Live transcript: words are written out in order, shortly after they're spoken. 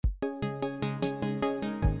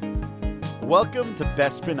Welcome to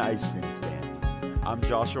Bespin Ice Cream Stand. I'm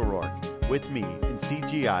Josh O'Rourke. With me in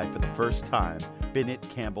CGI for the first time, Bennett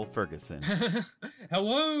Campbell Ferguson.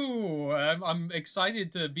 Hello! I'm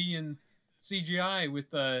excited to be in CGI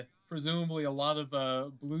with presumably a lot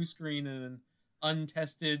of blue screen and an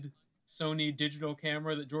untested Sony digital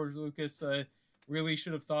camera that George Lucas really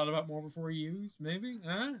should have thought about more before he used, maybe?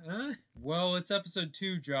 Well, it's episode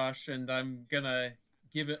 2, Josh, and I'm gonna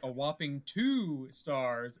give it a whopping 2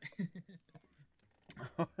 stars.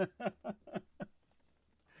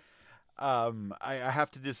 I have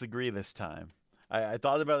to disagree this time. I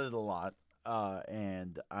thought about it a lot,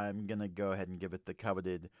 and I'm going to go ahead and give it the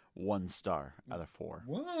coveted 1 star out of 4.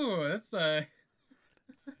 Whoa, that's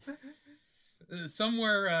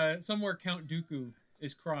somewhere Count Dooku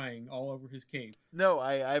is crying all over his cape. No,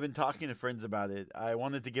 I've been talking to friends about it. I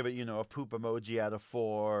wanted to give it, a poop emoji out of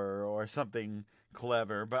 4 or something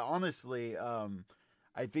clever. But honestly,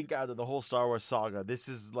 I think out of the whole Star Wars saga, this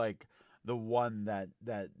is like the one that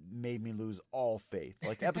made me lose all faith.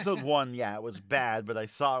 Like episode 1, yeah, it was bad, but I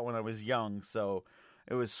saw it when I was young, so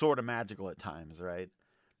it was sort of magical at times, right?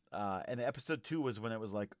 And episode 2 was when it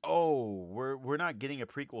was like, oh, we're not getting a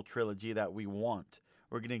prequel trilogy that we want.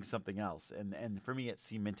 We're getting something else. And for me, it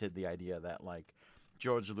cemented the idea that like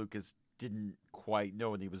George Lucas didn't quite know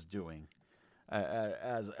what he was doing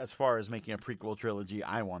as far as making a prequel trilogy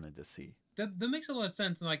I wanted to see. That makes a lot of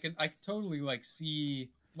sense, and I can totally like see,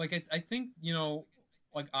 like I think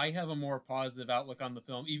like I have a more positive outlook on the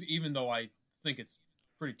film, even though I think it's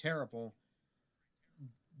pretty terrible.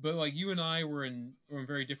 But like you and I were in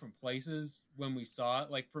very different places when we saw it.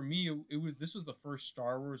 Like for me, this was the first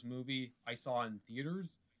Star Wars movie I saw in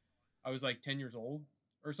theaters. I was like 10 years old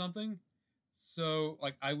or something, so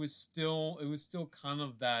like it was still kind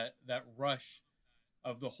of that rush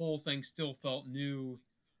of the whole thing still felt new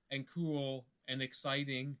and cool and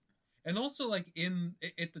exciting. And also like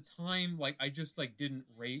at the time, like I just like didn't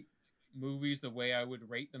rate movies the way I would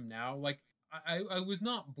rate them now. Like I was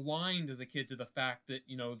not blind as a kid to the fact that,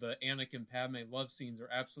 the Anakin Padme love scenes are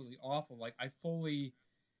absolutely awful. Like I fully,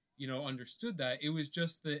 understood that. It was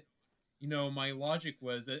just that, my logic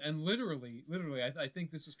was, and literally, I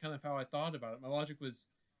think this was kind of how I thought about it. My logic was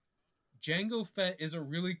Jango Fett is a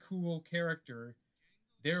really cool character.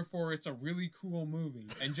 Therefore, it's a really cool movie.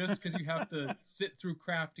 And just because you have to sit through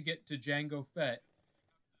crap to get to Jango Fett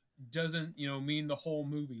doesn't, mean the whole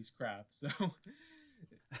movie's crap. So,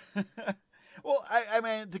 well, I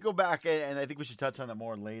mean, to go back, and I think we should touch on it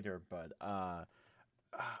more later, but I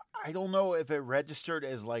don't know if it registered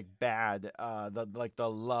as like bad, the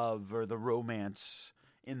love or the romance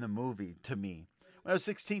in the movie to me. When I was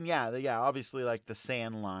 16, yeah, obviously like the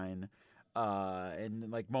sand line. And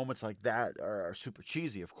like moments like that are super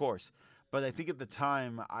cheesy, of course. But I think at the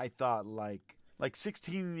time I thought like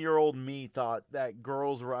 16-year-old me thought that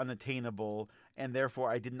girls were unattainable, and therefore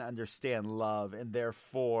I didn't understand love, and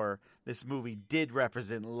therefore this movie did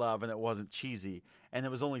represent love and it wasn't cheesy. And it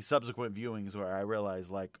was only subsequent viewings where I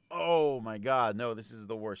realized like, oh my God, no, this is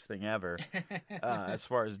the worst thing ever. As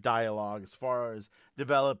far as dialogue, as far as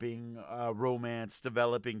developing romance,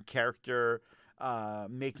 developing character,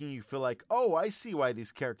 making you feel like, oh, I see why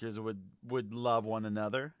these characters would love one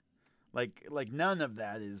another. Like none of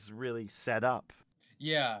that is really set up.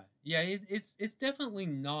 Yeah, it's definitely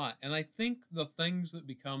not. And I think the things that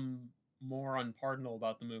become more unpardonable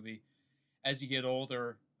about the movie as you get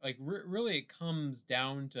older, like really it comes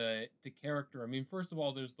down to character. I mean, first of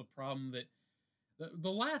all, there's the problem that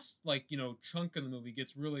the last chunk of the movie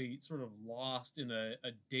gets really sort of lost in a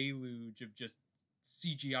deluge of just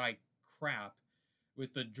CGI crap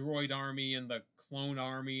with the droid army and the clone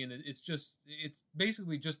army, and it's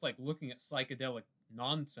basically just like looking at psychedelic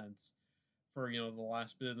nonsense for the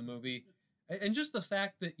last bit of the movie. And just the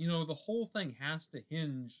fact that the whole thing has to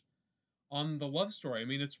hinge on the love story. I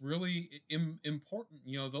mean, it's really important.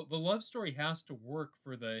 The love story has to work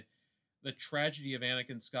for the tragedy of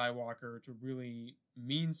Anakin Skywalker to really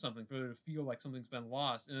mean something, for it to feel like something's been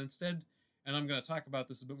lost. And instead, and I'm going to talk about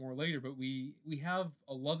this a bit more later, but we have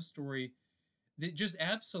a love story that just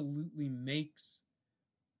absolutely makes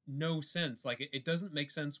no sense. Like it doesn't make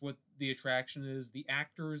sense what the attraction is. The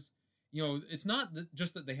actors, it's not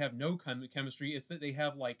just that they have no chemistry. It's that they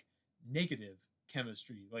have like negative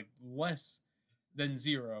chemistry, like less than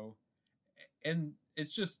zero. And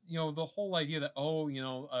it's just, the whole idea that,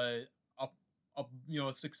 a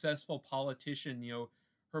successful politician,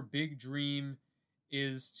 her big dream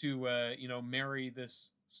is to, marry this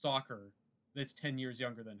stalker that's 10 years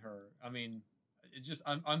younger than her. I mean, it just,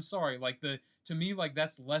 I'm sorry, like to me, like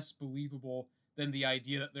that's less believable than the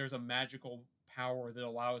idea that there's a magical power that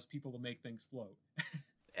allows people to make things float.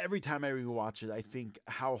 every time I rewatch it, I think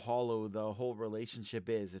how hollow the whole relationship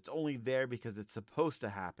is. It's only there because it's supposed to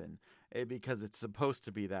happen, because it's supposed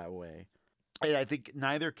to be that way. And I think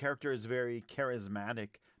neither character is very charismatic,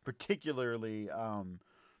 particularly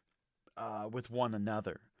with one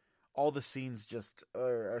another. All the scenes just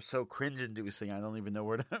are so cringe-inducing. I don't even know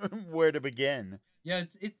where to where to begin. Yeah,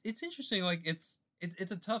 it's interesting. Like it's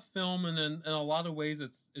a tough film, and in a lot of ways,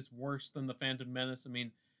 it's worse than the Phantom Menace. I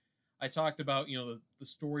mean, I talked about the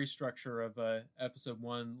story structure of episode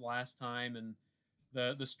one last time, and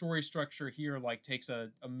the story structure here like takes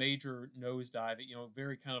a major nosedive.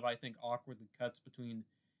 Very kind of, I think, awkwardly cuts between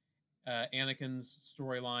Anakin's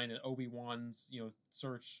storyline and Obi-Wan's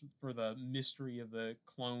search for the mystery of the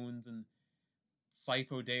clones and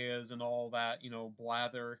Sifo-Dyas and all that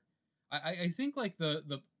blather. I think like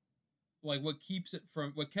the like what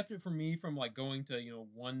kept it from me from like going to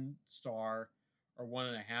 1 star or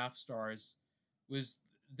 1.5 stars was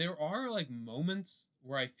there are like moments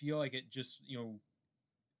where I feel like it just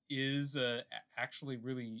is actually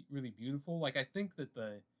really really beautiful. Like I think that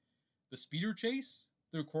the speeder chase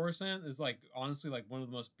through Coruscant is like honestly like one of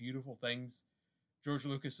the most beautiful things George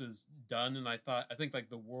Lucas has done, and I think like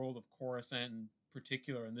the world of Coruscant in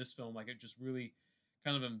particular in this film, like it just really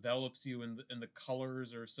kind of envelops you, and the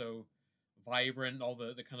colors are so vibrant, all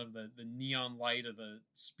the kind of the neon light of the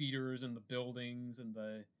speeders and the buildings and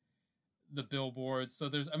the billboards. So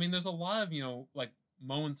there's a lot of like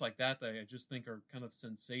moments like that I just think are kind of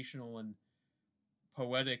sensational and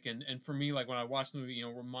poetic, and for me, like when I watch the movie,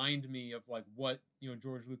 remind me of like what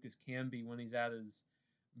George Lucas can be when he's at his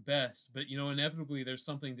best. But inevitably there's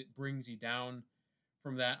something that brings you down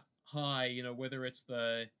from that high, whether it's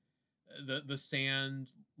the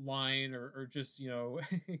sand line, or just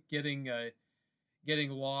getting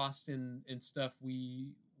lost in stuff we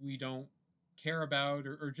don't care about,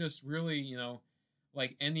 or just really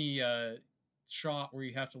like any shot where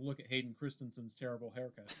you have to look at Hayden Christensen's terrible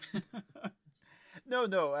haircut.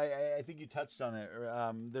 No, I think you touched on it.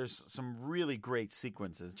 There's some really great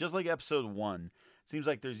sequences, just like episode one. Seems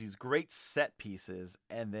like there's these great set pieces,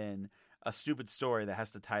 and then a stupid story that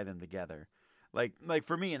has to tie them together. Like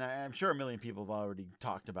for me, and I'm sure a million people have already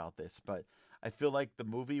talked about this, but I feel like the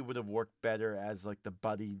movie would have worked better as like the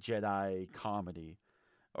buddy Jedi comedy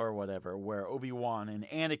or whatever, where Obi-Wan and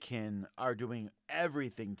Anakin are doing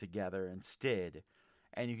everything together instead,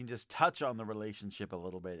 and you can just touch on the relationship a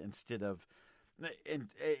little bit instead of.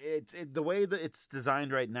 The way that it's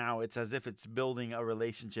designed right now, it's as if it's building a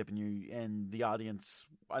relationship, and the audience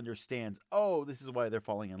understands. Oh, this is why they're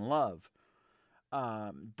falling in love.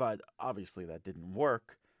 But obviously that didn't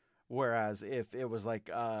work. Whereas if it was like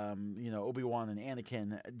Obi-Wan and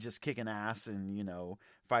Anakin just kicking ass and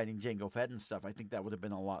fighting Jango Fett and stuff, I think that would have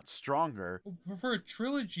been a lot stronger. For a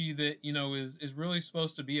trilogy that is really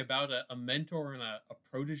supposed to be about a mentor and a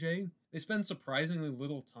protege, they spend surprisingly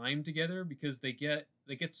little time together, because they get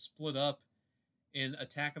split up in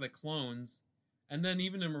Attack of the Clones, and then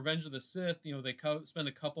even in Revenge of the Sith, they spend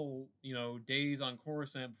a couple days on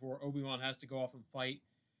Coruscant before Obi-Wan has to go off and fight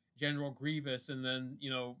General Grievous, and then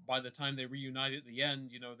by the time they reunite at the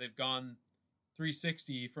end, they've gone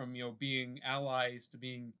 360 from being allies to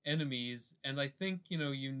being enemies. And I think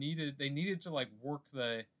they needed to like work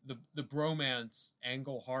the bromance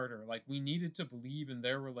angle harder. Like we needed to believe in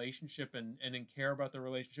their relationship and care about their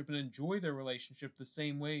relationship and enjoy their relationship the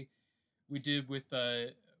same way we did with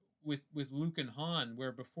Luke and Han,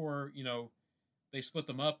 where before they split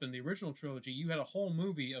them up in the original trilogy, you had a whole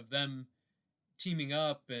movie of them teaming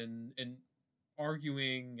up and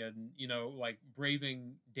arguing and like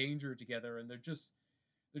braving danger together, and there just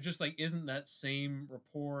like isn't that same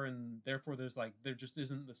rapport, and therefore there just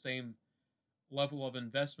isn't the same level of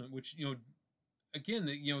investment, which again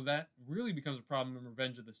that really becomes a problem in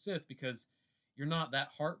Revenge of the Sith, because you're not that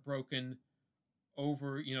heartbroken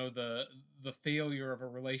over the failure of a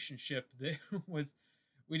relationship that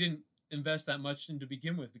we didn't invest that much in to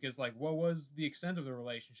begin with, because like what was the extent of the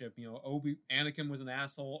relationship? Anakin was an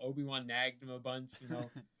asshole, Obi-Wan nagged him a bunch,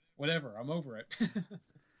 whatever, I'm over it.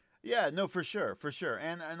 Yeah, no, for sure,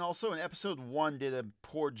 and also in episode one did a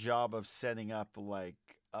poor job of setting up like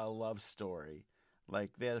a love story. Like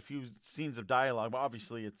they had a few scenes of dialogue, but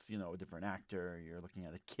obviously it's a different actor. You're looking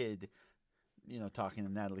at a kid talking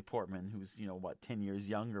to Natalie Portman, who's 10 years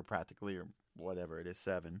younger practically, or whatever it is,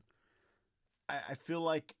 7. I feel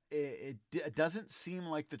like it doesn't seem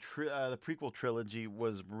like the prequel trilogy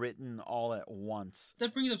was written all at once.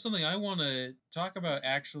 That brings up something I want to talk about,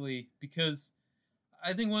 actually, because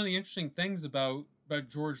I think one of the interesting things about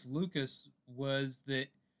George Lucas was that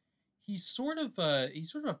he sort of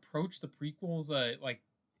approached the prequels like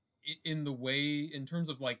in the way, in terms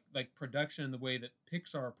of like production, the way that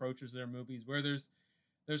Pixar approaches their movies, where there's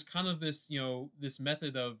kind of this, this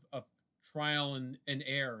method of trial and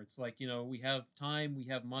error. It's like, we have time, we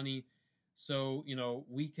have money, so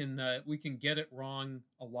we can get it wrong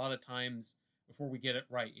a lot of times before we get it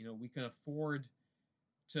right. We can afford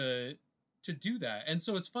to do that. And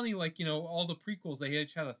so it's funny, like, all the prequels, they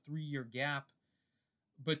each had a 3-year gap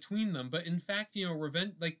between them, but in fact,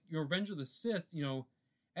 Revenge of the Sith,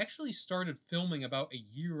 actually started filming about a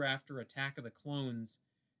year after Attack of the Clones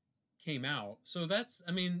came out. So that's,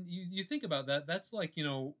 I mean, you think about that, that's like,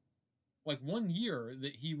 like 1 year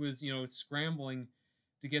that he was, scrambling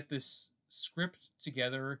to get this script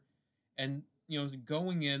together, and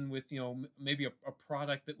going in with, maybe a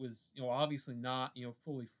product that was, obviously not,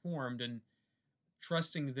 fully formed, and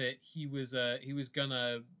trusting that he was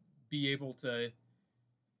gonna be able to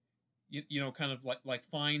kind of like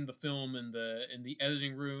find the film in the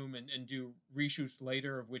editing room, and do reshoots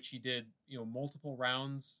later, of which he did multiple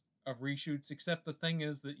rounds of reshoots. Except the thing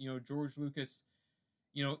is that George Lucas,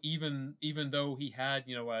 even though he had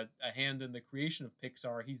a hand in the creation of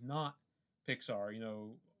Pixar, he's not Pixar.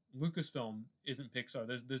 Lucasfilm isn't Pixar.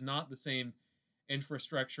 There's not the same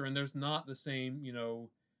infrastructure, and there's not the same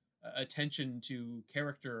attention to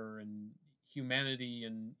character and humanity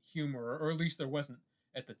and humor, or at least there wasn't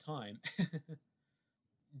at the time.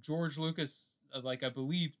 George Lucas, like, I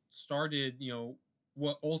believe, started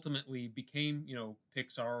what ultimately became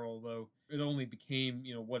Pixar, although it only became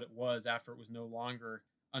what it was after it was no longer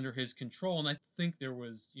under his control. And I think there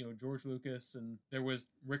was George Lucas, and there was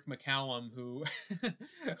Rick McCallum, who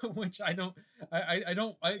which I don't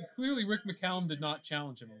clearly Rick McCallum did not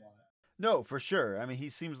challenge him a lot. No, for sure. I mean, he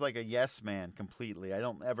seems like a yes man completely. I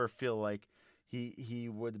don't ever feel like he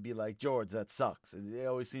would be like, George, that sucks. It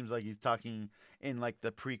always seems like he's talking in like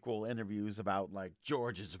the prequel interviews about like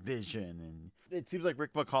George's vision, and it seems like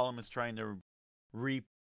Rick McCallum is trying to reap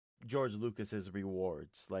George Lucas's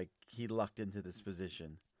rewards. Like, he lucked into this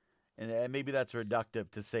position, and maybe that's reductive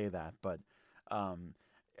to say that, but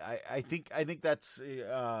I think that's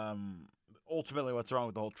ultimately what's wrong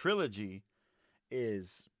with the whole trilogy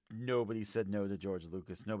is nobody said no to George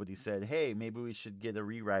Lucas. Nobody said, hey, maybe we should get a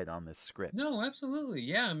rewrite on this script. No, absolutely.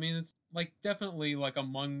 Yeah, I mean, it's like definitely like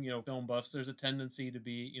among, film buffs, there's a tendency to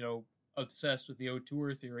be, obsessed with the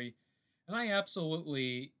auteur theory. And I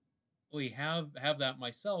absolutely have that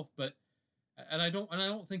myself, but and I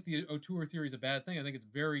don't think the auteur theory is a bad thing. I think it's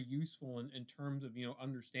very useful in terms of,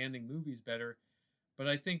 understanding movies better. But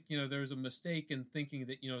I think, there's a mistake in thinking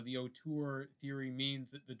that, the auteur theory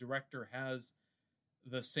means that the director has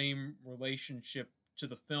the same relationship to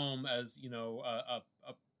the film as a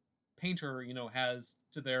painter has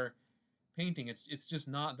to their painting. It's just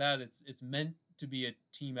not that. It's meant to be a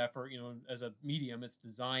team effort. As a medium, it's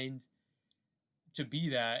designed to be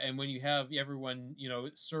that. And when you have everyone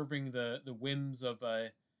serving the whims of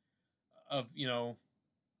a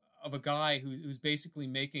guy who's basically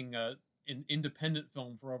making an independent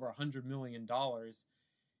film for over $100 million,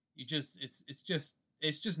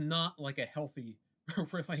 it's just not like a healthy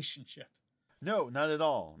relationship. No, not at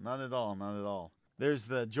all. Not at all. Not at all. There's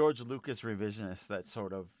the George Lucas revisionists that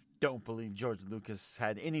sort of don't believe George Lucas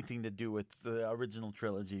had anything to do with the original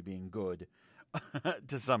trilogy being good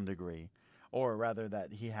to some degree, or rather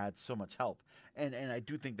that he had so much help. And I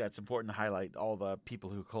do think that's important to highlight all the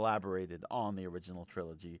people who collaborated on the original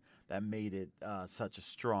trilogy that made it such a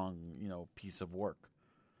strong, piece of work.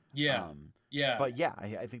 Yeah. Yeah. But yeah,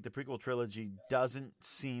 I think the prequel trilogy doesn't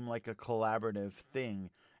seem like a collaborative thing.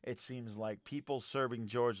 It seems like people serving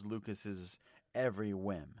George Lucas's every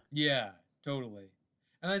whim. Yeah, totally.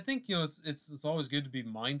 And I think it's always good to be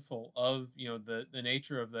mindful of the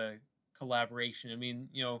nature of the collaboration. I mean,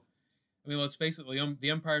 let's face it, The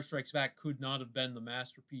Empire Strikes Back could not have been the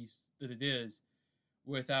masterpiece that it is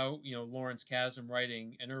without Lawrence Kasdan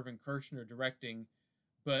writing and Irvin Kershner directing.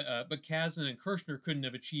 But Kasdan and Kershner couldn't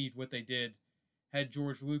have achieved what they did had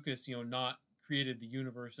George Lucas, not created the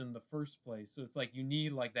universe in the first place. So it's like you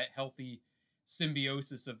need like that healthy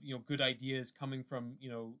symbiosis of good ideas coming from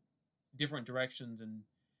different directions and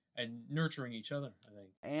nurturing each other, I think.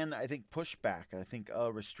 And I think pushback. I think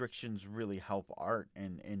restrictions really help art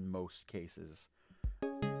in most cases.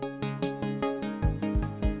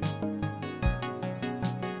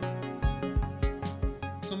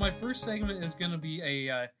 So my first segment is going to be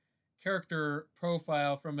a character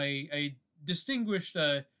profile from a distinguished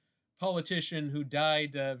politician who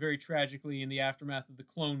died very tragically in the aftermath of the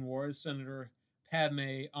Clone Wars, Senator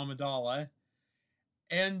Padme Amidala.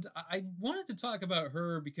 And I wanted to talk about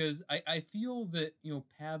her because I feel that,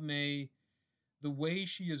 Padme, the way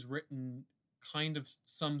she is written, kind of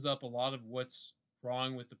sums up a lot of what's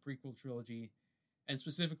wrong with the prequel trilogy, and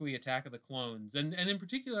specifically Attack of the Clones. And in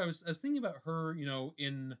particular, I was thinking about her,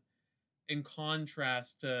 in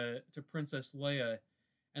contrast to Princess Leia,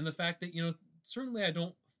 and the fact that certainly I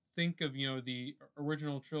don't think of the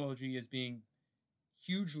original trilogy as being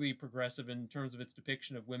hugely progressive in terms of its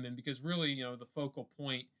depiction of women, because really the focal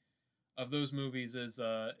point of those movies is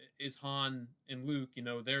Han and Luke.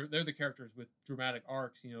 They're the characters with dramatic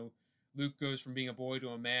arcs. Luke goes from being a boy to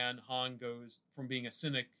a man. Han goes from being a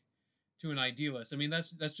cynic to an idealist. I mean,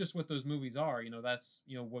 that's just what those movies are. That's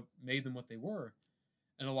what made them what they were,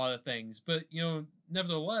 and a lot of things. But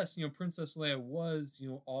nevertheless, Princess Leia was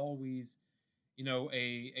always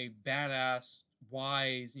a badass,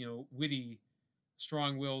 wise, witty,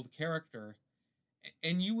 strong-willed character.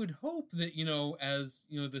 And you would hope that as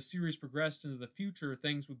the series progressed into the future,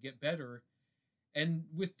 things would get better. And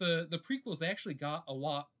with the prequels, they actually got a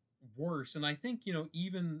lot worse. And I think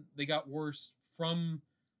even they got worse from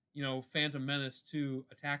Phantom Menace to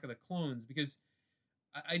Attack of the Clones, because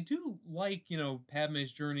I do like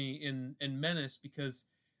Padme's journey in Menace, because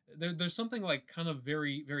there's something like kind of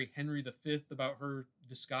very, very Henry V about her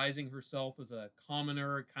disguising herself as a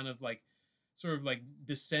commoner, kind of like sort of like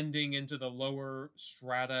descending into the lower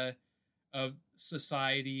strata of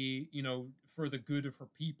society, for the good of her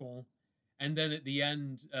people, and then at the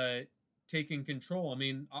end taking control. I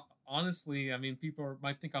mean, honestly, people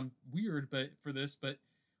might think I'm weird but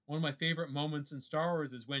one of my favorite moments in Star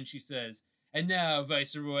Wars is when she says, "And now,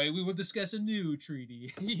 Viceroy, we will discuss a new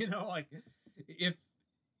treaty." Like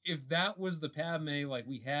if that was the Padme like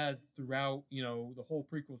we had throughout the whole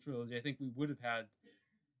prequel trilogy, I think we would have had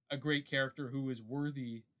a great character who is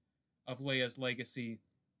worthy of Leia's legacy.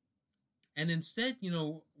 And instead,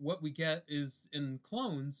 what we get is in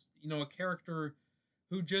Clones, a character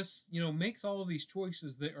who just makes all of these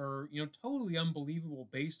choices that are totally unbelievable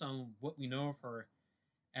based on what we know of her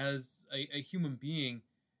as a human being.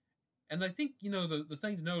 And I think the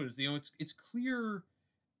thing to note is it's clear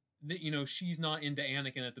that she's not into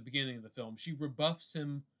Anakin at the beginning of the film. She rebuffs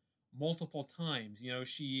him multiple times.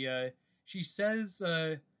 She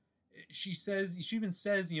even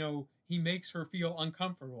says he makes her feel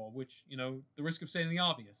uncomfortable, which the risk of saying the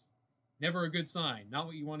obvious, never a good sign, not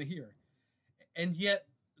what you want to hear. And yet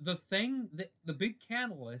the thing that the big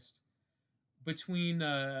catalyst between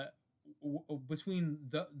that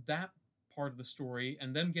part of the story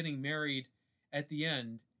and them getting married at the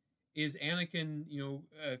end is Anakin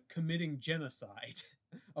committing genocide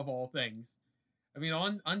of all things. I mean,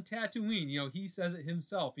 on Tatooine, he says it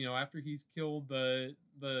himself. After he's killed the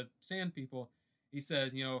Sand People, he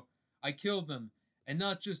says, "I killed them, and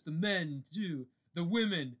not just the men, too, the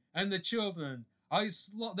women and the children.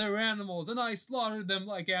 They're animals, and I slaughtered them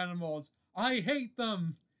like animals. I hate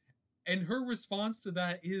them." And her response to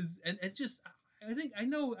that is, and just,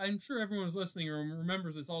 I'm sure everyone who's listening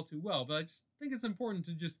remembers this all too well, but I just think it's important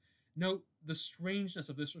to just note the strangeness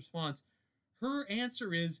of this response. Her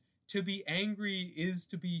answer is, "To be angry is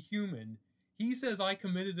to be human." He says, "I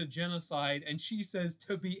committed a genocide," and she says,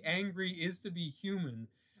 "To be angry is to be human."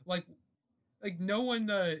 Like no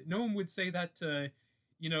one would say that to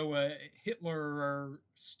Hitler or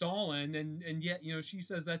Stalin, and yet she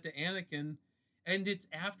says that to Anakin, and it's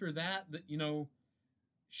after that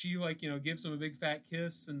she gives him a big fat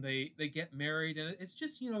kiss, and they get married, and it's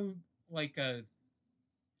just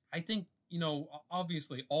I think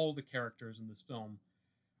obviously all the characters in this film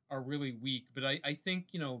are really weak, but I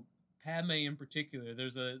think Padme in particular,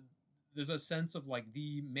 there's a sense of like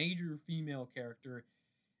the major female character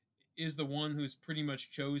is the one who's pretty much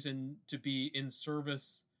chosen to be in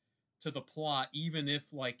service to the plot, even if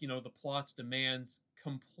the plot's demands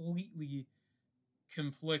completely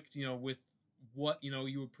conflict with what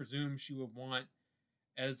you would presume she would want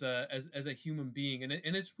as a human being.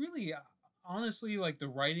 And it's really honestly like the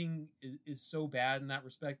writing is so bad in that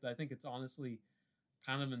respect that I think it's honestly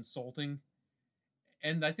kind of insulting.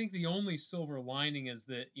 And I think the only silver lining is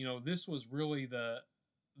that this was really the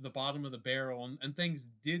bottom of the barrel, and things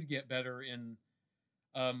did get better in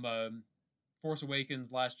Force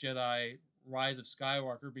Awakens, Last Jedi, Rise of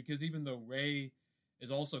Skywalker, because even though Rey is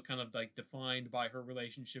also kind of like defined by her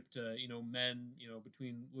relationship to men,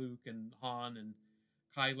 between Luke and Han and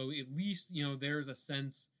Kylo, at least there's a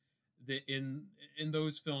sense that in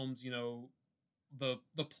those films the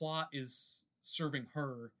plot is serving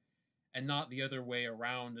her and not the other way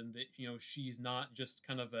around, and that she's not just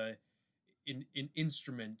kind of an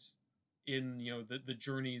instrument in the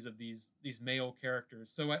journeys of these male characters.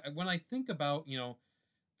 So when I think about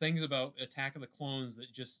things about Attack of the Clones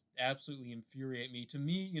that just absolutely infuriate me, to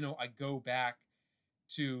me I go back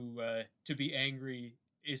to be angry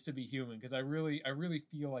is to be human, because I really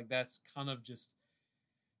feel like that's kind of just,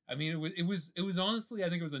 I mean, it was honestly, I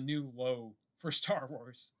think it was a new low for Star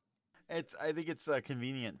Wars. I think it's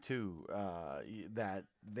convenient too that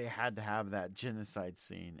they had to have that genocide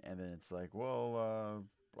scene, and then it's like, well,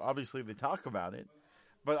 obviously they talk about it,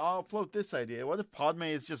 but I'll float this idea: what if Padme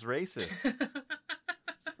is just racist?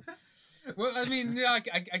 Well, I mean, yeah,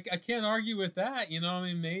 I can't argue with that.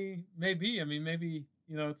 I mean, maybe. I mean, maybe,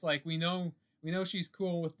 it's like we know she's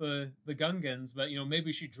cool with the Gungans, but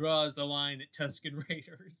maybe she draws the line at Tusken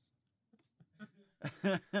Raiders.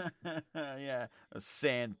 Yeah,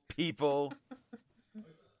 sand people. I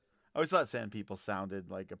always thought sand people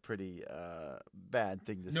sounded like a pretty bad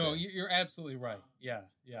thing to say. No, you're absolutely right. Yeah,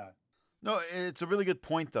 yeah. No, it's a really good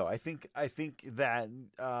point, though. I think that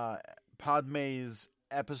Padme's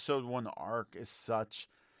episode 1 arc is such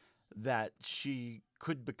that she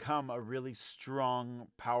could become a really strong,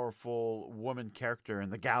 powerful woman character in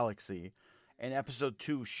the galaxy. And episode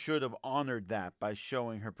 2 should have honored that by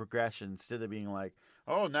showing her progression instead of being like,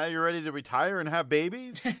 "Oh, now you're ready to retire and have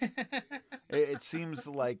babies." It seems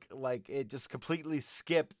like it just completely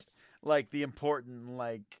skipped like the important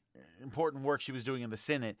work she was doing in the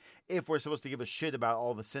Senate. If we're supposed to give a shit about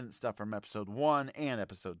all the Senate stuff from episode 1 and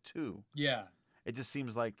episode 2, Yeah. it just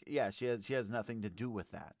seems like, yeah, she has nothing to do with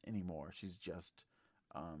that anymore. She's just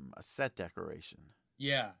a set decoration.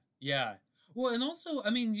 Yeah, yeah. Well, and also, I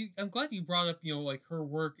mean, I'm glad you brought up, like her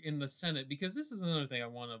work in the Senate, because this is another thing I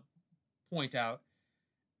want to point out.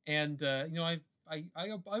 And I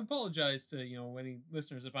apologize to any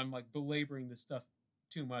listeners if I'm like belaboring this stuff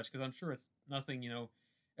too much, because I'm sure it's nothing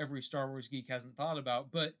every Star Wars geek hasn't thought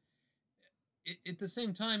about. But at the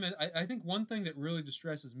same time, I think one thing that really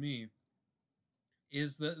distresses me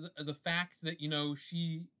is the fact that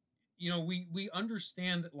she, we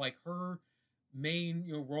understand that like her main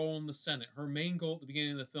role in the Senate, her main goal at the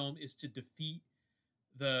beginning of the film is to defeat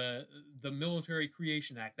the Military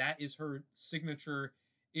Creation Act. That is her signature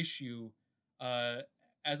issue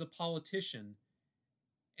as a politician.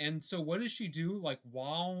 And so what does she do? Like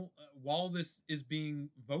while this is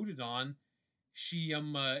being voted on, she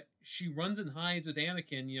runs and hides with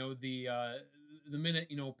Anakin. The minute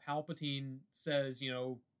Palpatine says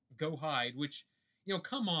go hide, which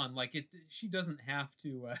come on, like she doesn't have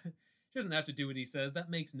to. She doesn't have to do what he says. That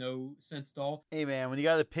makes no sense at all. Hey man, when you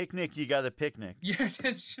got a picnic, you got a picnic. Yes,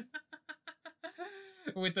 that's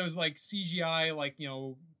with those like CGI like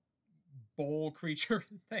bowl creature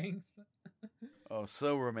things. Oh,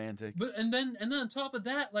 so romantic. But and then on top of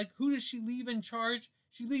that, like who does she leave in charge?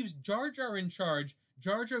 She leaves Jar Jar in charge.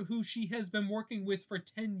 Jar Jar, who she has been working with for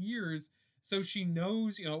 10 years, so she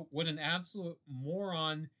knows what an absolute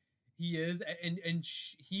moron he is, and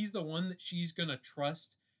he's the one that she's gonna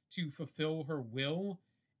trust to fulfill her will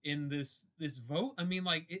in this vote. I mean,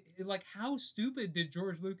 like like how stupid did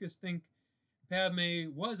George Lucas think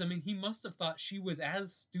Padme was? I mean, he must have thought she was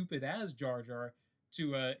as stupid as Jar Jar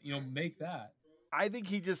to make that. I think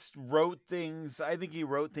he just wrote things. I think he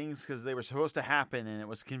wrote things because they were supposed to happen, and it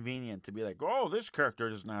was convenient to be like, "Oh, this character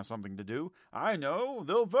doesn't have something to do. I know,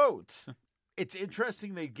 they'll vote." It's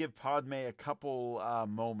interesting they give Padme a couple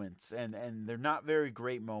moments, and they're not very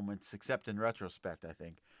great moments, except in retrospect. I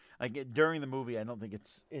think, like during the movie, I don't think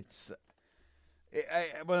it's.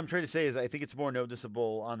 What I'm trying to say is, I think it's more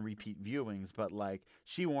noticeable on repeat viewings. But like,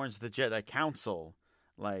 she warns the Jedi Council.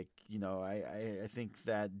 Like, I think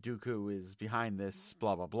that Dooku is behind this,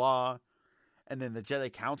 blah, blah, blah. And then the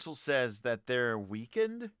Jedi Council says that they're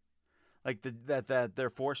weakened. Like, that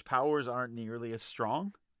their force powers aren't nearly as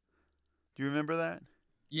strong. Do you remember that?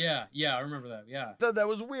 Yeah, I remember that, yeah. That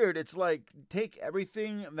was weird. It's like, take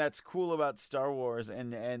everything that's cool about Star Wars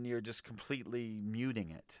and you're just completely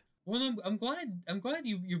muting it. Well, I'm glad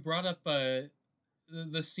you brought up the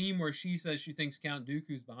scene where she says she thinks Count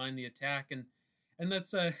Dooku's behind the attack, and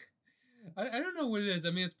that's I don't know what it is.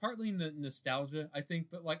 I mean, it's partly nostalgia, I think,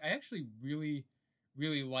 but like I actually really,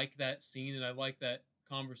 really like that scene, and I like that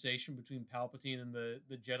conversation between Palpatine and the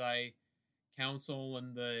Jedi Council,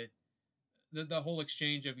 and the whole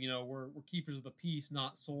exchange of we're keepers of the peace,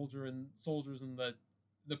 not soldiers, and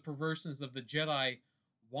the perverseness of the Jedi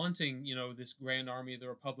wanting this grand army of the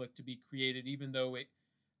Republic to be created, even though it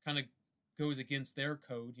kind of goes against their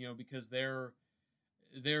code, because they're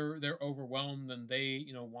overwhelmed, and they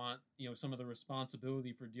want some of the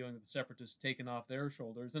responsibility for dealing with the Separatists taken off their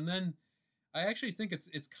shoulders. And then I actually think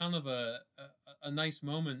it's kind of a nice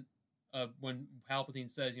moment when Palpatine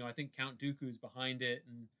says I think Count Dooku's behind it,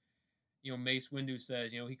 and Mace Windu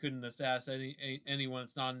says he couldn't assassinate anyone.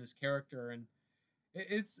 It's not in his character, and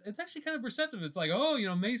it's actually kind of perceptive. It's like,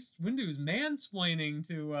 oh, Mace Windu's mansplaining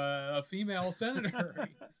to a female senator.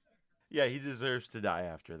 Yeah, he deserves to die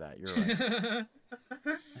after that.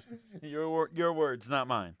 You're right. Your words, not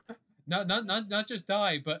mine. Not just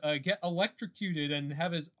die, but get electrocuted and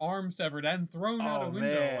have his arm severed and thrown out a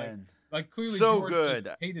window. Man. Like clearly so George good.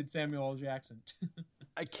 Just hated Samuel L. Jackson.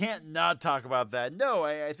 I can't not talk about that. No,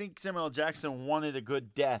 I think Samuel L. Jackson wanted a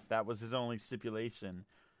good death. That was his only stipulation.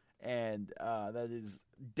 And that is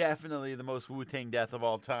definitely the most Wu-Tang death of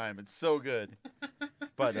all time. It's so good.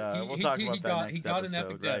 But we'll talk about that next episode. He got an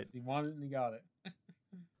epic death. He wanted it and he got it.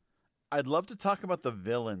 I'd love to talk about the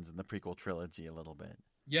villains in the prequel trilogy a little bit.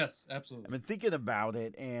 Yes, absolutely. I've been thinking about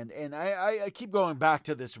it, and I keep going back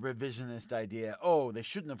to this revisionist idea. Oh, they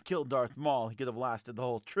shouldn't have killed Darth Maul. He could have lasted the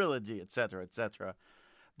whole trilogy, etc., etc.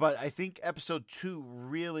 But I think Episode 2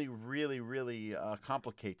 really, really, really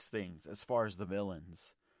complicates things as far as the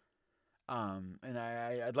villains. And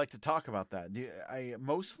I'd like to talk about that. I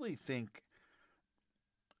mostly think...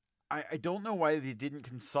 I don't know why they didn't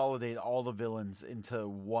consolidate all the villains into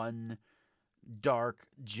one dark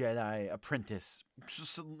Jedi apprentice,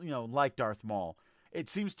 just, like Darth Maul. It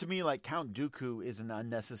seems to me like Count Dooku is an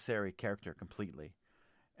unnecessary character completely.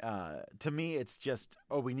 To me, it's just,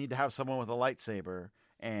 we need to have someone with a lightsaber,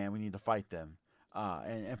 and we need to fight them.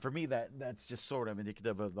 And for me, that's just sort of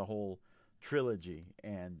indicative of the whole trilogy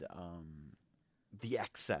and the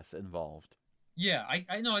excess involved. Yeah,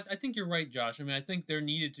 I know. I think you're right, Josh. I mean, I think there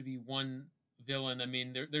needed to be one villain. I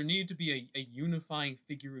mean, there needed to be a unifying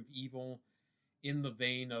figure of evil in the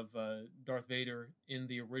vein of Darth Vader in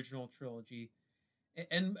the original trilogy.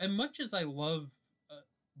 And much as I love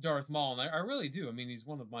Darth Maul, and I really do, I mean, he's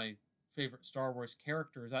one of my favorite Star Wars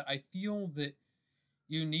characters, I feel that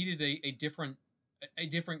you needed a different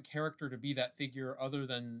character to be that figure other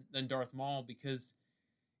than Darth Maul, because,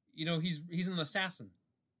 he's an assassin.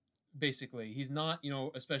 Basically, he's not,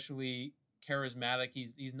 especially charismatic.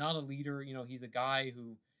 He's not a leader. He's a guy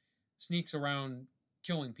who sneaks around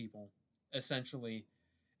killing people, essentially.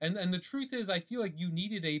 And the truth is, I feel like you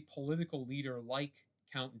needed a political leader like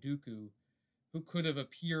Count Dooku, who could have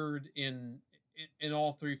appeared in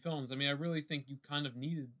all three films. I mean, I really think you kind of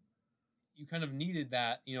needed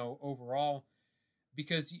that, overall,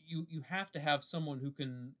 because you have to have someone who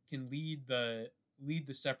can lead the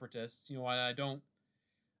separatists.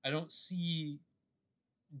 I don't see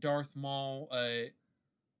Darth Maul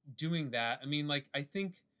doing that. I mean, I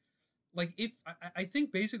think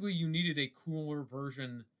basically you needed a cooler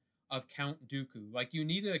version of Count Dooku. Like, you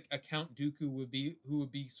needed a Count Dooku who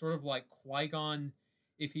would be sort of like Qui-Gon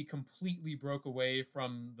if he completely broke away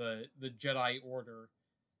from the Jedi Order.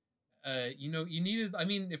 You needed, I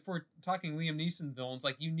mean, if we're talking Liam Neeson villains,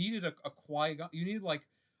 you needed a Qui-Gon, you needed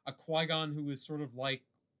a Qui-Gon who was sort of like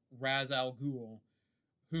Ra's al Ghul,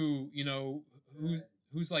 who,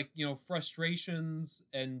 whose frustrations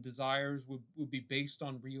and desires would be based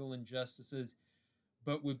on real injustices,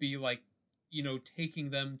 but would be taking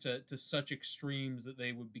them to such extremes that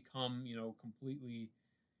they would become, completely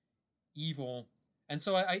evil. And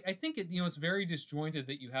so I think it's very disjointed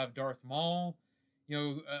that you have Darth Maul,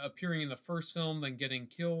 appearing in the first film, then getting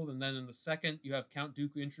killed, and then in the second you have Count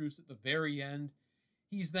Dooku introduced at the very end.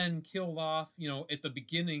 He's then killed off, at the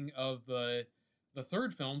beginning of the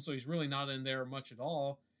third film, so he's really not in there much at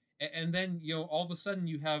all. And then, all of a sudden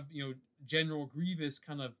you have, General Grievous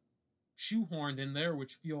kind of shoehorned in there,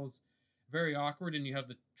 which feels very awkward, and you have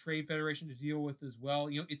the Trade Federation to deal with as well.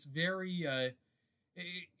 It's very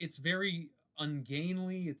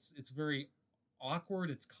ungainly, it's very awkward,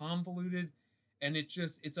 it's convoluted, and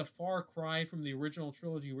it's a far cry from the original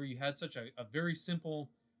trilogy, where you had such a very simple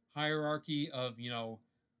hierarchy of,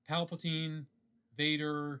 Palpatine,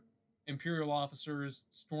 Vader, Imperial officers,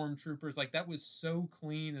 stormtroopers. That was so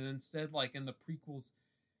clean, and instead, in the prequels,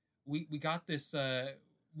 we got this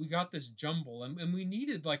jumble, and we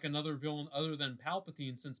needed another villain other than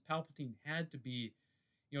Palpatine, since Palpatine had to be,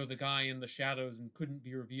 the guy in the shadows and couldn't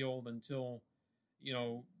be revealed until,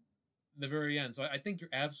 the very end. So I think you're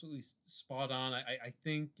absolutely spot on. I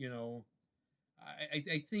think,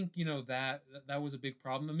 I think, that was a big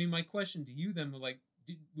problem. I mean, my question to you then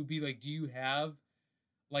would be do you have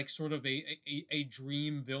sort of a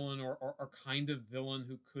dream villain or kind of villain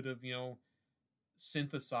who could have,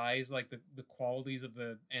 synthesized the qualities of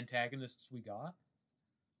the antagonists we got?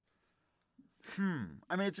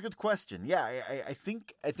 I mean, it's a good question. Yeah, I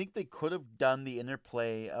think they could have done the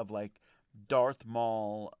interplay of Darth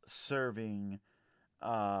Maul serving,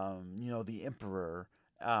 the Emperor,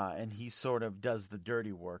 and he sort of does the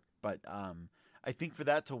dirty work. But I think for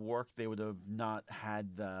that to work, they would have not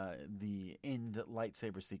had the end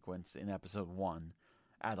lightsaber sequence in Episode 1.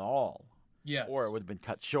 at all, Yes. or it would have been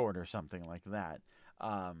cut short or something like that.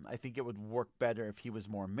 I think it would work better if he was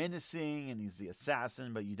more menacing and he's the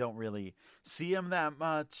assassin, but you don't really see him that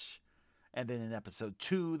much. And then in episode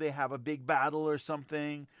 2, they have a big battle or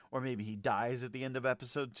something, or maybe he dies at the end of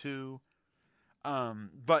episode 2.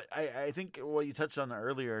 But I think what you touched on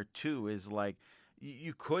earlier too is like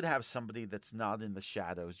you could have somebody that's not in the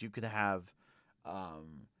shadows. You could have,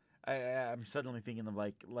 I'm suddenly thinking of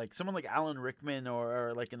like someone like Alan Rickman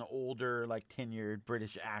or like an older like tenured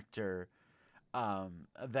British actor,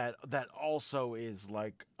 that also is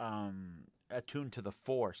like attuned to the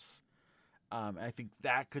Force. I think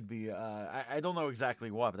that could be. I don't know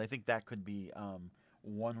exactly what, but I think that could be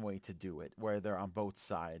one way to do it, where they're on both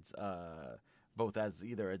sides, both as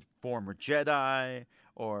either a former Jedi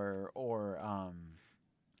or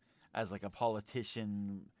as like a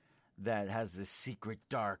politician that has this secret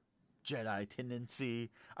dark Jedi tendency.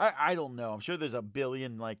 I don't know. I'm sure there's a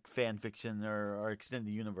billion like fan fiction or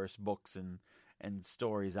extended universe books and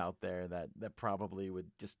stories out there that probably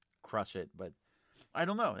would just crush it, but I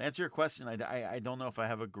don't know. To answer your question, I don't know if I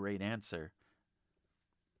have a great answer.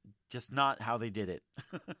 Just not how they did it.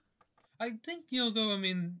 I think, though, I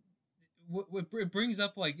mean, what it brings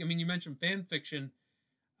up, like, I mean, you mentioned fan fiction.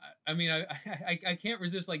 I mean, I can't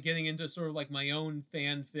resist like getting into sort of like my own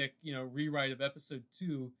fanfic, rewrite of episode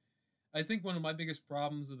 2. I think one of my biggest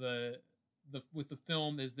problems of the with the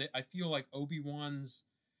film is that I feel like Obi-Wan's,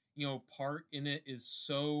 part in it is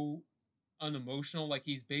so unemotional. Like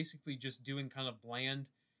he's basically just doing kind of bland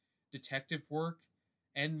detective work.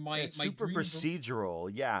 And It's my super dream procedural.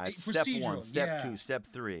 Yeah, it's step procedural, 1, step yeah. 2, step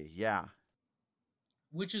 3. Yeah.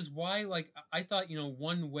 Which is why, like, I thought,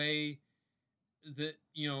 one way that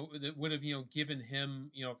that would have given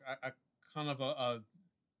him a kind of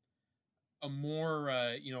a more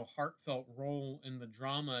heartfelt role in the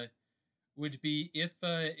drama would be if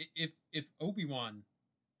Obi-Wan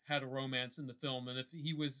had a romance in the film, and if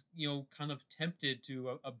he was kind of tempted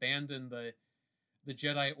to abandon the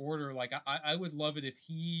Jedi Order. Like I would love it if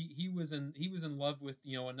he was in love with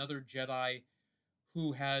another Jedi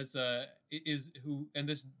who has is who and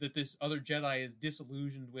this other Jedi is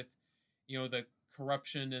disillusioned with the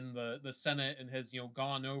corruption in the Senate and has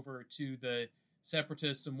gone over to the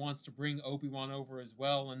Separatists and wants to bring Obi-Wan over as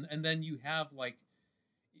well, and then you have like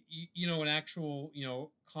an actual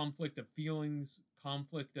conflict of feelings,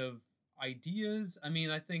 conflict of ideas. I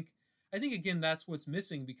mean, I think again that's what's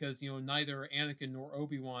missing, because neither Anakin nor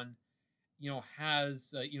Obi-Wan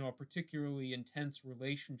has a particularly intense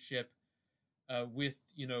relationship with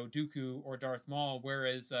Dooku or Darth Maul,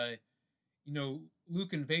 whereas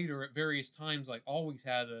Luke and Vader at various times like always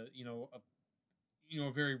had a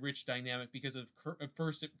very rich dynamic, because at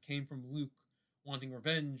first it came from Luke wanting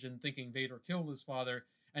revenge and thinking Vader killed his father,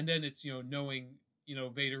 and then it's knowing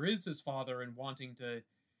Vader is his father and wanting to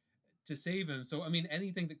save him. So I mean,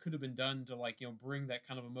 anything that could have been done to like bring that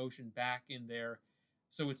kind of emotion back in there,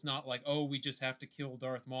 so it's not like, oh, we just have to kill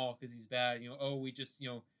Darth Maul because he's bad. Oh, we just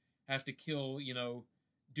have to kill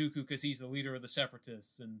Dooku because he's the leader of the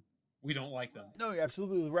Separatists and we don't like them. No, you're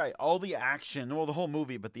absolutely right. All the action, well, the whole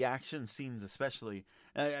movie, but the action scenes especially,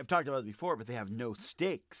 and I've talked about it before, but they have no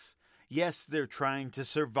stakes. Yes, they're trying to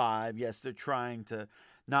survive. Yes, they're trying to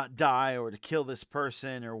not die or to kill this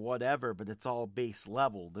person or whatever, but it's all base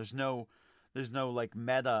level. There's no like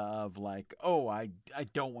meta of like, oh, I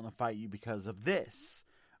don't want to fight you because of this,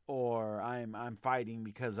 or I'm fighting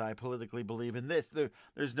because I politically believe in this.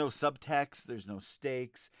 There's no subtext, there's no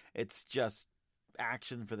stakes. It's just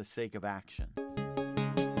action for the sake of action.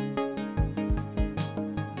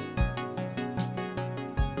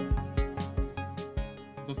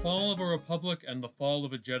 The fall of a republic and the fall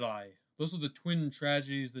of a Jedi. Those are the twin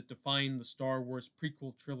tragedies that define the Star Wars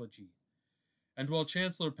prequel trilogy. And while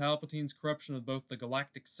Chancellor Palpatine's corruption of both the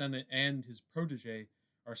Galactic Senate and his protege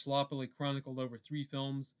are sloppily chronicled over 3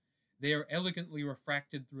 films, they are elegantly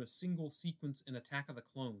refracted through a single sequence in Attack of the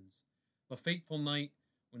Clones, the fateful night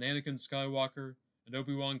when Anakin Skywalker and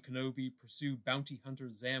Obi-Wan Kenobi pursue bounty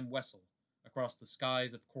hunter Zam Wesell across the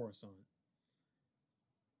skies of Coruscant.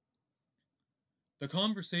 The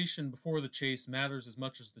conversation before the chase matters as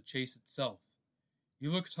much as the chase itself.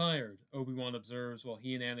 You look tired, Obi-Wan observes while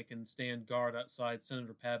he and Anakin stand guard outside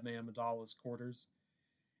Senator Padme Amidala's quarters.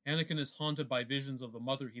 Anakin is haunted by visions of the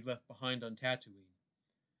mother he left behind on Tatooine.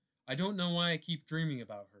 I don't know why I keep dreaming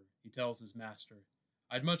about her, he tells his master.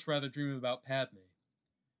 I'd much rather dream about Padme.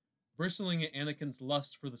 Bristling at Anakin's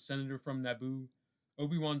lust for the senator from Naboo,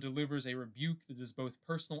 Obi-Wan delivers a rebuke that is both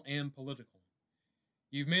personal and political.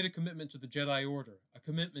 You've made a commitment to the Jedi Order, a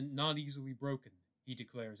commitment not easily broken, he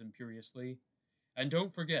declares imperiously. And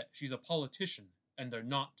don't forget, she's a politician, and they're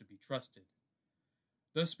not to be trusted.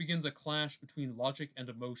 Thus begins a clash between logic and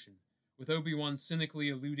emotion, with Obi-Wan cynically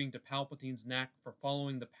alluding to Palpatine's knack for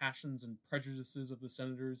following the passions and prejudices of the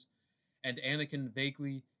senators, and Anakin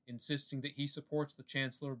vaguely insisting that he supports the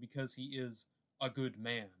Chancellor because he is a good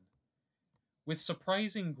man. With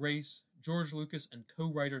surprising grace, George Lucas and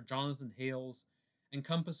co-writer Jonathan Hales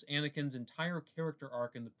encompass Anakin's entire character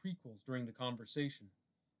arc in the prequels during the conversation.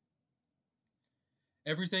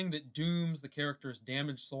 Everything that dooms the character's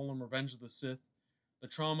damaged soul in Revenge of the Sith, the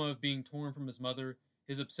trauma of being torn from his mother,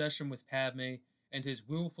 his obsession with Padme, and his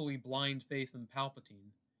willfully blind faith in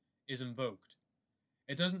Palpatine, is invoked.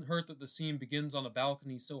 It doesn't hurt that the scene begins on a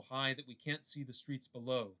balcony so high that we can't see the streets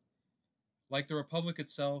below. Like the Republic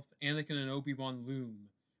itself, Anakin and Obi-Wan loom,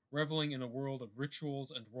 reveling in a world of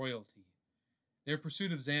rituals and royalty. Their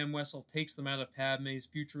pursuit of Zam Wesell takes them out of Padme's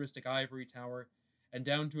futuristic ivory tower and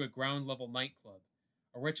down to a ground-level nightclub,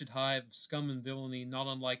 a wretched hive of scum and villainy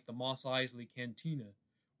not unlike the Mos Eisley Cantina,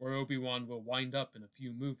 where Obi-Wan will wind up in a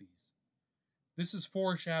few movies. This is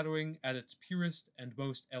foreshadowing at its purest and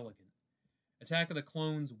most elegant. Attack of the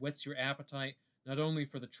Clones whets your appetite not only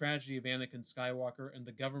for the tragedy of Anakin Skywalker and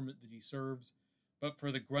the government that he serves, but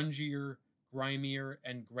for the grungier, grimier,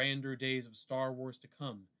 and grander days of Star Wars to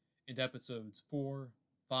come in episodes 4,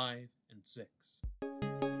 5, and 6.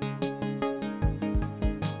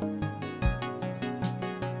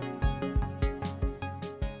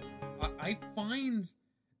 I find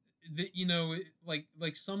that,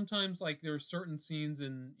 like sometimes, like, there are certain scenes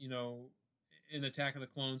in Attack of the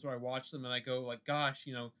Clones where I watch them and I go, like, gosh,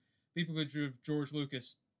 people could give George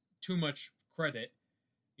Lucas too much credit,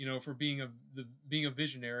 for being a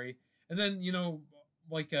visionary. And then,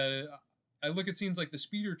 I look at scenes like the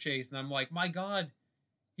speeder chase and I'm like, my God,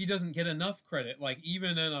 he doesn't get enough credit. Like,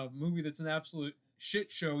 even in a movie that's an absolute shit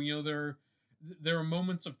show, there are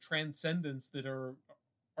moments of transcendence that are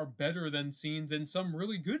better than scenes in some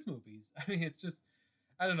really good movies. I mean, it's just,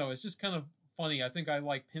 I don't know, it's just kind of funny. I think I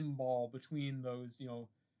like pinball between those,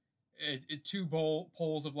 two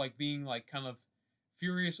poles of, like, being, like, kind of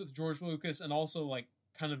furious with George Lucas and also, like,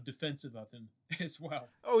 kind of defensive of him as well.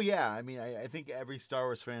 Oh, yeah. I mean, I think every Star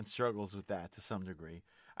Wars fan struggles with that to some degree.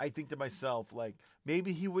 I think to myself, like,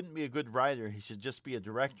 maybe he wouldn't be a good writer. He should just be a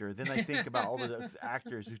director. Then I think about all the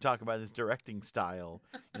actors who talk about his directing style,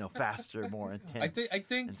 faster, more intense. I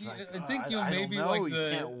think maybe know. Like you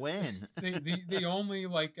can't win. the only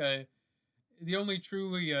like the only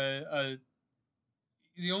truly the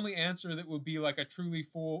only answer that would be like a truly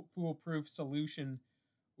foolproof solution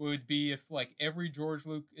would be if every George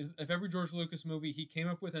Lucas movie, he came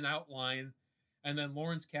up with an outline, and then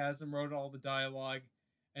Lawrence Kasdan wrote all the dialogue,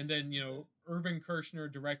 and then Irvin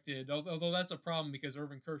Kershner directed. Although that's a problem because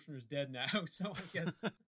Irvin Kershner is dead now, so I guess.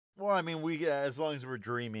 Well, I mean, we as long as we're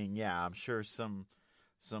dreaming, yeah, I'm sure some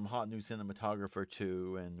hot new cinematographer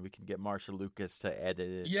too, and we can get Marsha Lucas to edit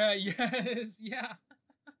it. Yeah. Yes. Yeah.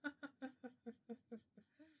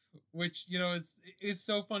 Which, it's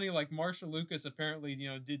so funny. Like, Marsha Lucas apparently,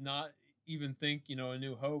 did not even think, A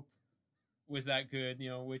New Hope was that good,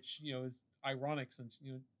 which, is ironic since,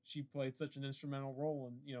 she played such an instrumental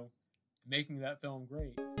role in, making that film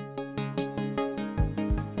great.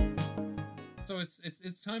 So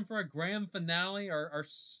it's time for a grand finale, our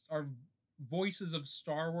Voices of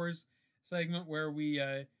Star Wars segment, where we,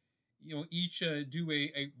 each do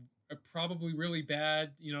a probably really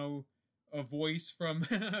bad, a voice from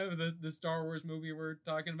the Star Wars movie we're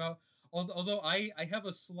talking about. Although I have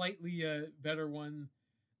a slightly better one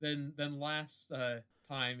than last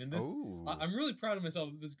time, and this I'm really proud of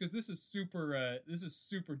myself because this is super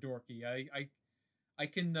dorky. I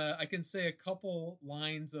can say a couple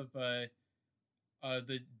lines of the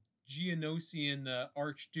Geonosian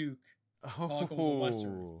Archduke Hoggle the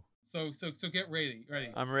Lesser. So get ready.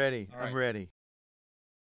 I'm ready. All right. I'm ready.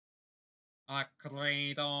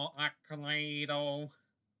 Accredo.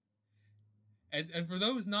 And for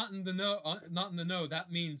those not in the know,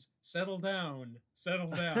 that means settle down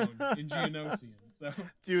in Geonosian. So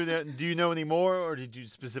do you know any more, or did you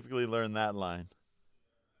specifically learn that line?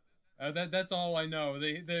 That's all I know.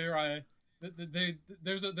 There's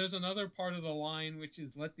another part of the line which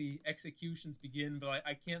is "Let the executions begin," but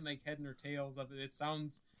I can't make head nor tails of it. It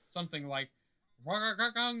sounds something like so,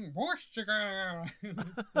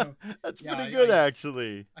 that's pretty good,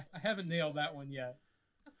 actually. I haven't nailed that one yet.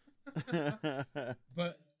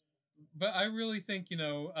 but I really think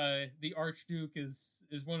the Archduke is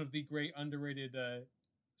one of the great underrated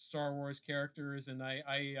Star Wars characters, and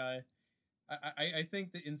I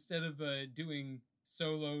think that instead of doing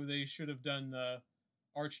Solo, they should have done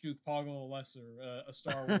Archduke Poggle the Lesser, a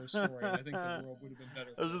Star Wars story. And I think the world would have been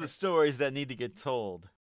better. Those are the stories that need to get told.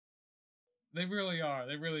 They really are.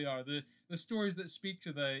 They really are. The stories that speak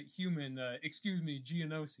to the human,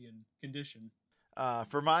 Geonosian condition.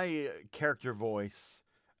 For my character voice,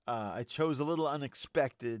 I chose a little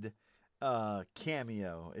unexpected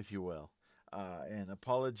cameo, if you will. And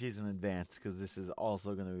apologies in advance, because this is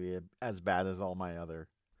also going to be as bad as all my other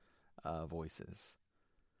voices.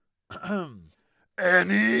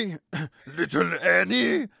 Annie? Little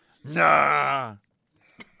Annie? Nah.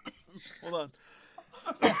 Hold on.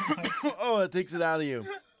 Oh, it takes it out of you.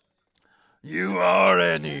 You are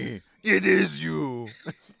Annie. It is you.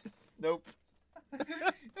 Nope.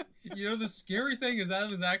 You know, the scary thing is that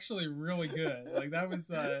was actually really good. Like that was.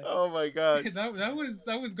 Oh my god. That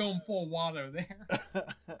was going full Watto there.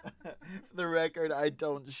 For the record, I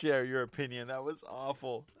don't share your opinion. That was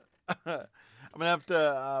awful. I'm gonna have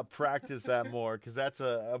to practice that more, because that's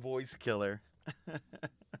a voice killer.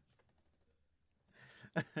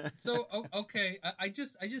 So okay, I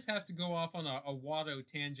just have to go off on a Watto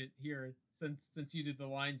tangent here, since you did the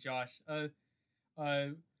line, Josh.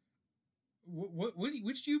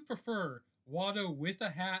 Which do you prefer, Watto with a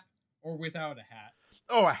hat or without a hat?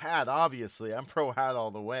 Oh, a hat, obviously. I'm pro hat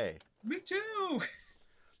all the way. Me too.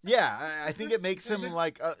 Yeah, I think it makes him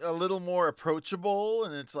like a little more approachable,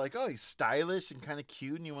 and it's like, oh, he's stylish and kind of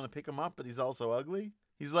cute, and you want to pick him up, but he's also ugly.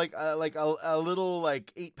 He's like a little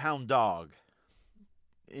like 8-pound dog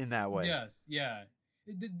in that way. Yes, yeah.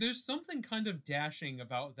 There's something kind of dashing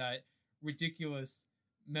about that ridiculous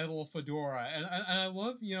metal fedora, and I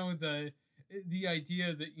love, you know, the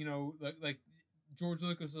idea that, you know, like George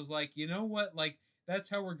Lucas was like, you know what, like that's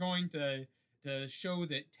how we're going to show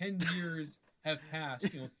that 10 years have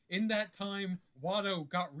passed. You know, in that time, Watto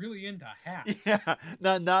got really into hats. Yeah,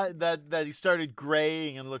 not that he started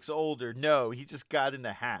graying and looks older. No, he just got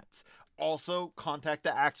into hats. Also, contact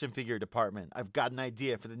the action figure department. I've got an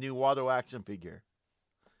idea for the new Watto action figure.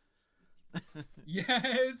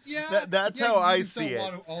 Yes, yeah. That's how I see it.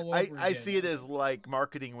 I see it as like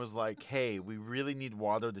marketing was like, hey, we really need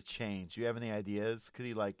Watto to change. Do you have any ideas? Could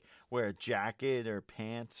he like wear a jacket or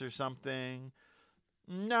pants or something?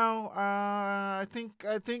 No, I think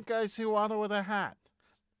I see Watto with a hat.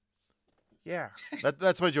 Yeah,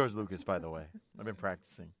 that's my George Lucas, by the way. I've been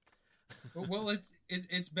practicing. Well,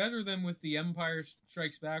 it's better than with the Empire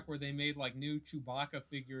Strikes Back, where they made like new Chewbacca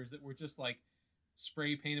figures that were just like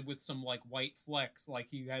spray painted with some like white flecks, like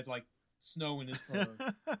he had like snow in his fur,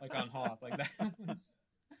 like on Hoth. Like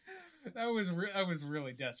that was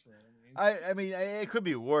really desperate. I mean, it could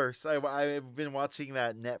be worse. I've been watching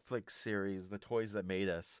that Netflix series, The Toys That Made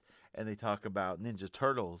Us, and they talk about Ninja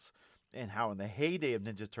Turtles and how in the heyday of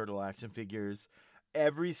Ninja Turtle action figures,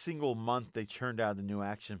 every single month they churned out a new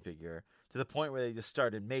action figure, to the point where they just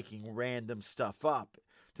started making random stuff up.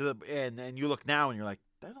 And you look now and you're like,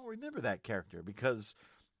 I don't remember that character, because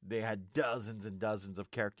they had dozens and dozens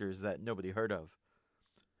of characters that nobody heard of.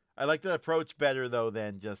 I like that approach better, though,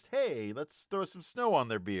 than just, hey, let's throw some snow on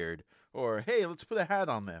their beard, or hey, let's put a hat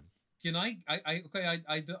on them. Can I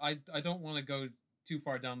don't want to go too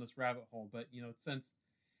far down this rabbit hole, but you know, since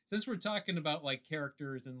we're talking about like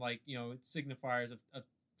characters and like, you know, signifiers of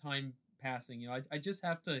time passing, you know, I just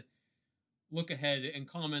have to look ahead and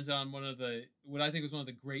comment on what I think was one of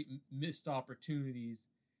the great missed opportunities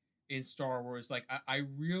in Star Wars. Like I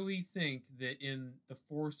really think that in The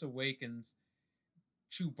Force Awakens,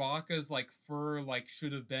 Chewbacca's like fur like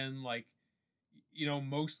should have been like, you know,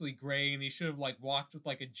 mostly gray, and he should have like walked with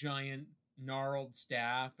like a giant gnarled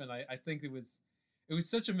staff. And I think it was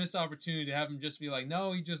such a missed opportunity to have him just be like,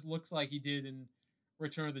 no, he just looks like he did in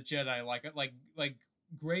Return of the Jedi. Like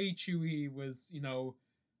gray Chewie was, you know,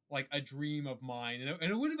 like a dream of mine,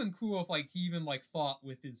 and it would have been cool if like he even like fought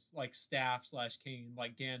with his like staff / cane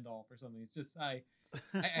like Gandalf or something. It's just I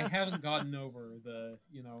haven't gotten over the,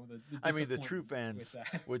 you know, the I mean, the true fans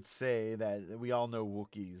would say that we all know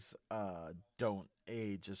Wookiees don't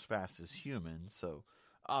age as fast as humans, so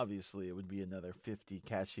obviously it would be another 50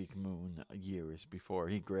 Kashyyyk Moon years before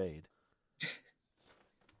he grayed.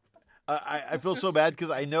 I feel so bad,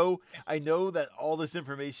 because I know that all this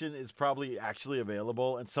information is probably actually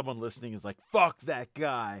available, and someone listening is like, fuck that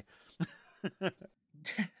guy.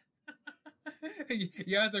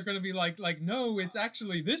 Yeah, they're going to be like, no, it's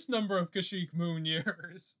actually this number of Kashyyyk Moon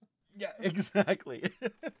years. Yeah, exactly.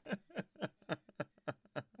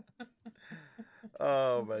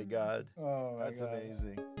 Oh my god. Oh my That's god.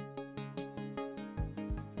 amazing.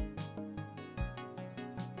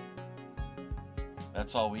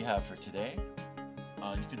 That's all we have for today.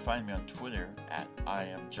 You can find me on Twitter at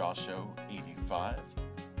IamJosho85.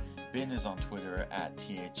 Ben is on Twitter at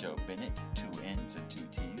THOBennett, 2 N's and 2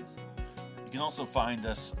 T's. You can also find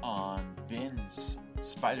us on Ben's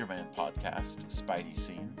Spider-Man podcast, Spidey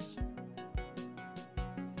Scenes.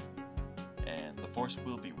 And the Force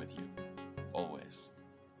will be with you, always.